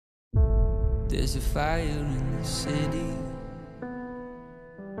There's a fire in the city,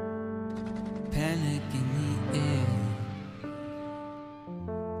 panic in the air,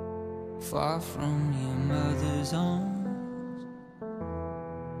 far from your mother's arms,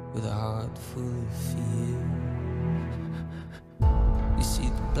 with a heart full of fear. You see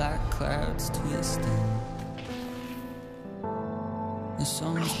the black clouds twisting, the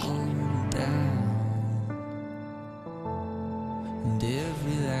sun's going down, and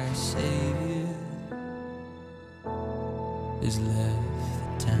every last savior has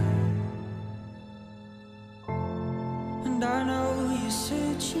left the town. And I know you're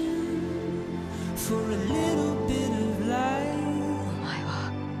searching for a little bit of light. お前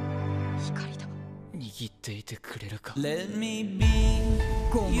は光だ。握っていてくれるか。 Let me be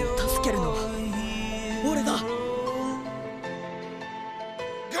ゴーンを助けるのは俺だ。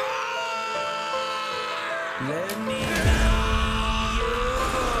 Let me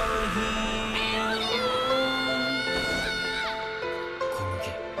be your hero. 小麦、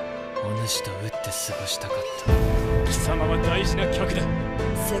お主と打って過ごしたかった。貴様は大事な客だ。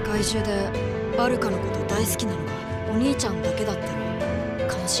世界中でバルカのこと大好きなのがお兄ちゃんだけだったら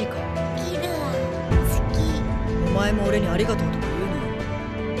悲しいか。ギルは好き。お前も俺にありがとうとか言うのよ。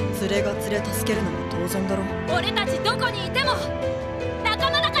連れが連れ助けるのも当然だろ。俺たちどこにいても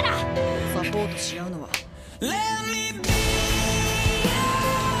仲間だから。サポートし合うのは Let me be your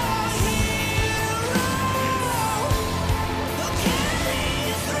hero. I'll carry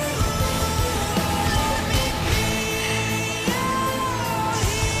you through. Let me be your hero.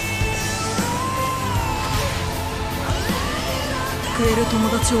 I'll lay it all down. 救える友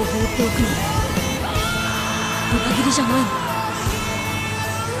達を放っておくのは裏切りじゃないの。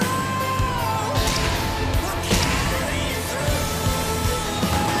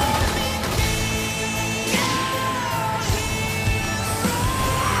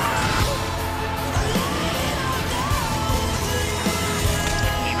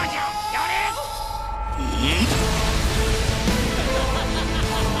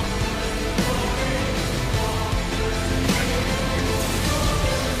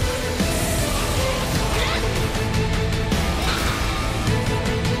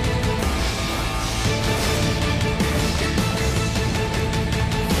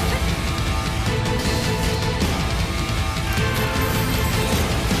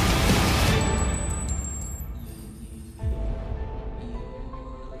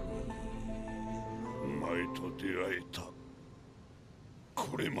 お前と出会えた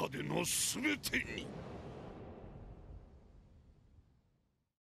これまでの全てに